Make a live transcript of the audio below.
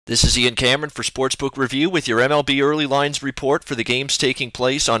This is Ian Cameron for Sportsbook Review with your MLB early lines report for the games taking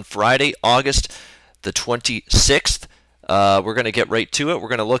place on Friday, August the 26th. We're going to get right to it. We're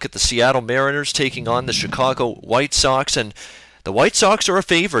going to look at the Seattle Mariners taking on the Chicago White Sox, and the White Sox are a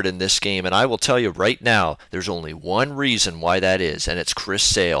favorite in this game, and I will tell you right now, there's only one reason why that is, and it's Chris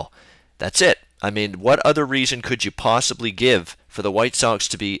Sale. That's it. I mean, what other reason could you possibly give for the White Sox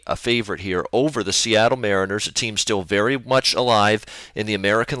to be a favorite here over the Seattle Mariners, a team still very much alive in the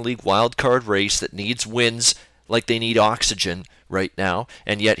American League wild card race that needs wins like they need oxygen right now,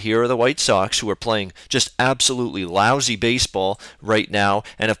 and yet here are the White Sox who are playing just absolutely lousy baseball right now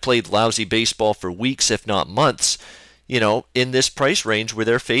and have played lousy baseball for weeks, if not months, in this price range where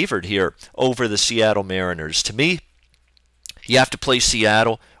they're favored here over the Seattle Mariners. To me, you have to play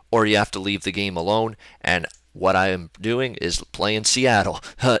Seattle or you have to leave the game alone, and what I am doing is playing Seattle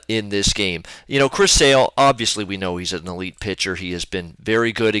in this game. Chris Sale, obviously we know he's an elite pitcher. He has been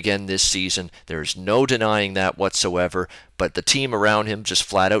very good again this season. There's no denying that whatsoever, but the team around him just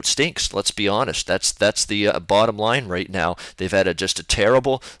flat out stinks. Let's be honest. That's the bottom line right now. They've had just a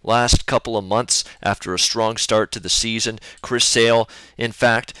terrible last couple of months after a strong start to the season. Chris Sale, in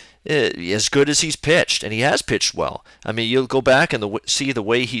fact, as good as he's pitched, and he has pitched well. I mean, you'll go back and see the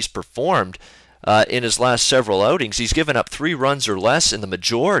way he's performed in his last several outings. He's given up 3 runs or less in the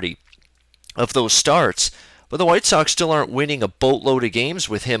majority of those starts, but the White Sox still aren't winning a boatload of games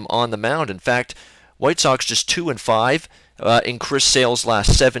with him on the mound. In fact, White Sox just 2-5 in Chris Sale's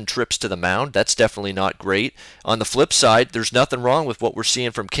last 7 trips to the mound. That's definitely not great. On the flip side, there's nothing wrong with what we're seeing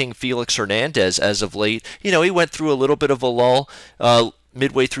from King Felix Hernandez as of late. He went through a little bit of a lull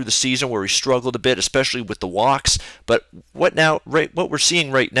midway through the season where he struggled a bit, especially with the walks. But what we're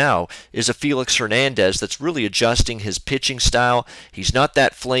seeing right now is a Felix Hernandez that's really adjusting his pitching style. He's not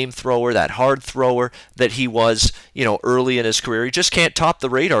that flamethrower, that hard thrower that he was, early in his career. He just can't top the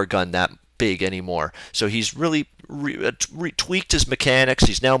radar gun that big anymore. So he's really tweaked his mechanics.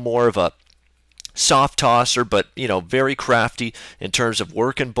 He's now more of a soft tosser, but very crafty in terms of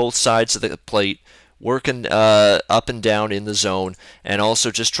working both sides of the plate, working up and down in the zone, and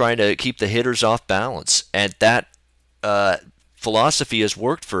also just trying to keep the hitters off balance. And that philosophy has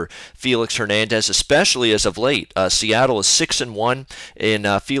worked for Felix Hernandez, especially as of late. Seattle is 6-1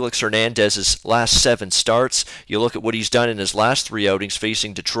 in Felix Hernandez's last 7 starts. You look at what he's done in his last 3 outings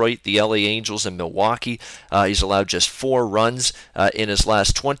facing Detroit, the LA Angels, and Milwaukee. He's allowed just 4 runs in his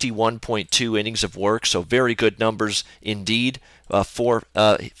last 21.2 innings of work, so very good numbers indeed for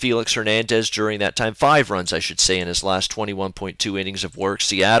Felix Hernandez during that time. 5 runs, I should say, in his last 21.2 innings of work.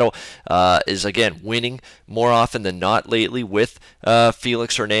 Seattle is, again, winning more often than not lately with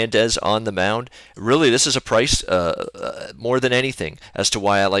Felix Hernandez on the mound. Really, this is a price more than anything as to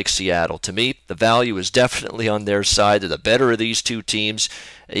why I like Seattle. To me, the value is definitely on their side. They're the better of these two teams.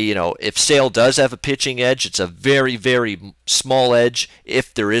 If Sale does have a pitching edge, it's a very, very small edge,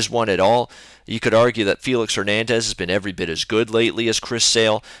 if there is one at all. You could argue that Felix Hernandez has been every bit as good lately as Chris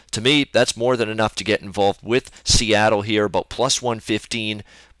Sale. To me, that's more than enough to get involved with Seattle here, about plus 115,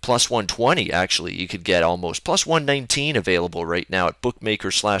 plus 120 actually. You could get almost plus 119 available right now at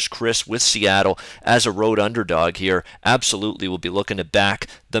bookmaker/Chris with Seattle as a road underdog here. Absolutely will be looking to back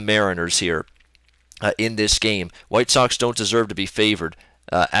the Mariners here in this game. White Sox don't deserve to be favored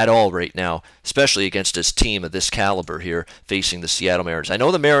at all right now, especially against this team of this caliber here facing the Seattle Mariners. I know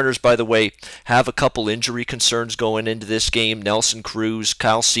the Mariners, by the way, have a couple injury concerns going into this game. Nelson Cruz,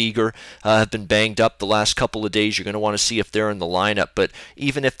 Kyle Seager have been banged up the last couple of days. You're going to want to see if they're in the lineup, but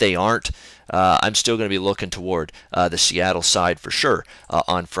even if they aren't, I'm still going to be looking toward the Seattle side for sure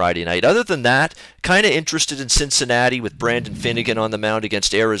on Friday night. Other than that, kind of interested in Cincinnati with Brandon Finnegan on the mound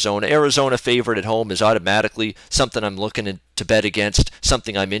against Arizona. Arizona favorite at home is automatically something I'm looking to bet against,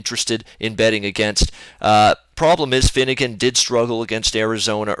 something I'm interested in betting against. Problem is Finnegan did struggle against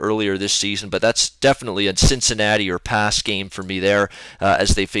Arizona earlier this season, but that's definitely a Cincinnati or pass game for me there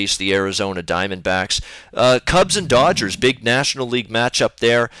as they face the Arizona Diamondbacks. Cubs and Dodgers, big National League matchup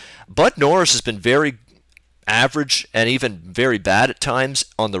there. Bud Norris has been very average and even very bad at times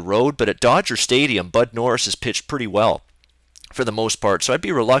on the road, but at Dodger Stadium, Bud Norris has pitched pretty well for the most part, so I'd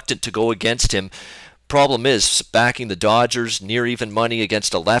be reluctant to go against him. Problem is, backing the Dodgers, near even money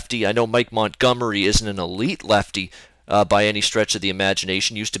against a lefty. I know Mike Montgomery isn't an elite lefty by any stretch of the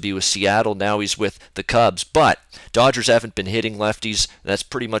imagination. Used to be with Seattle, now he's with the Cubs. But Dodgers haven't been hitting lefties. That's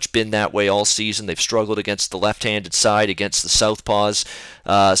pretty much been that way all season. They've struggled against the left-handed side, against the southpaws.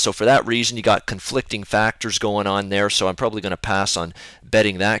 So for that reason, you got conflicting factors going on there, so I'm probably going to pass on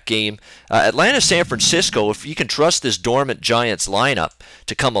betting that game. Atlanta-San Francisco, if you can trust this dormant Giants lineup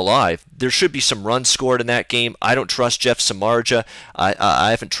to come alive, there should be some runs scored in that game. I don't trust Jeff Samardzija. I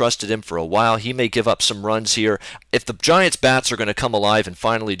haven't trusted him for a while. He may give up some runs here. If the Giants' bats are going to come alive and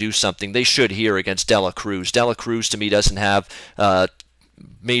finally do something, they should here against De La Cruz. De La Cruz, to me, doesn't have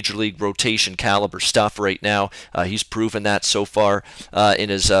major league rotation caliber stuff right now. He's proven that so far in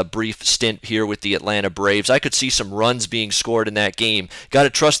his brief stint here with the Atlanta Braves. I could see some runs being scored in that game. Got to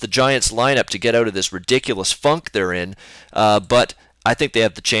trust the Giants lineup to get out of this ridiculous funk they're in, but I think they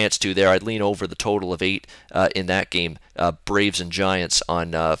have the chance to there. I'd lean over the total of 8 in that game, Braves and Giants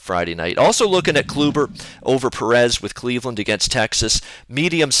on Friday night. Also looking at Kluber over Perez with Cleveland against Texas.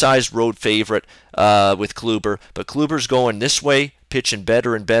 Medium-sized road favorite with Kluber, but Kluber's going this way, pitching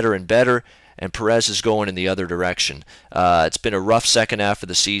better and better and better, and Perez is going in the other direction. It's been a rough second half of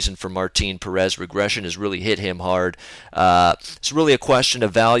the season for Martin Perez. Regression has really hit him hard. It's really a question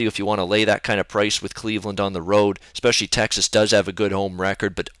of value if you want to lay that kind of price with Cleveland on the road, especially Texas does have a good home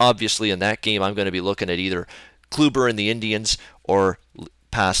record, but obviously in that game I'm going to be looking at either Kluber and the Indians or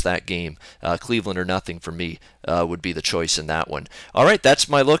past that game. Cleveland or nothing for me would be the choice in that one. All right, that's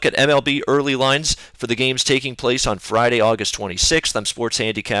my look at MLB early lines for the games taking place on Friday, August 26th. I'm sports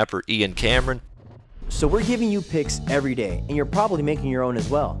handicapper Ian Cameron. So we're giving you picks every day, and you're probably making your own as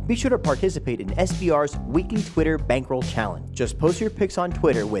well. Be sure to participate in SBR's weekly Twitter Bankroll Challenge. Just post your picks on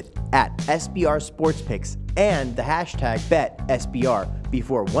Twitter with @SBRSportsPicks and the hashtag BetSBR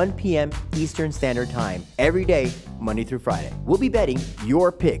before 1 p.m. Eastern Standard Time every day, Monday through Friday. We'll be betting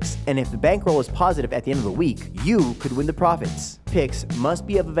your picks, and if the bankroll is positive at the end of the week, you could win the profits. Picks must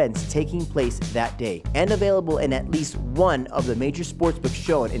be of events taking place that day and available in at least one of the major sportsbooks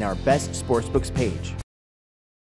shown in our Best Sportsbooks page.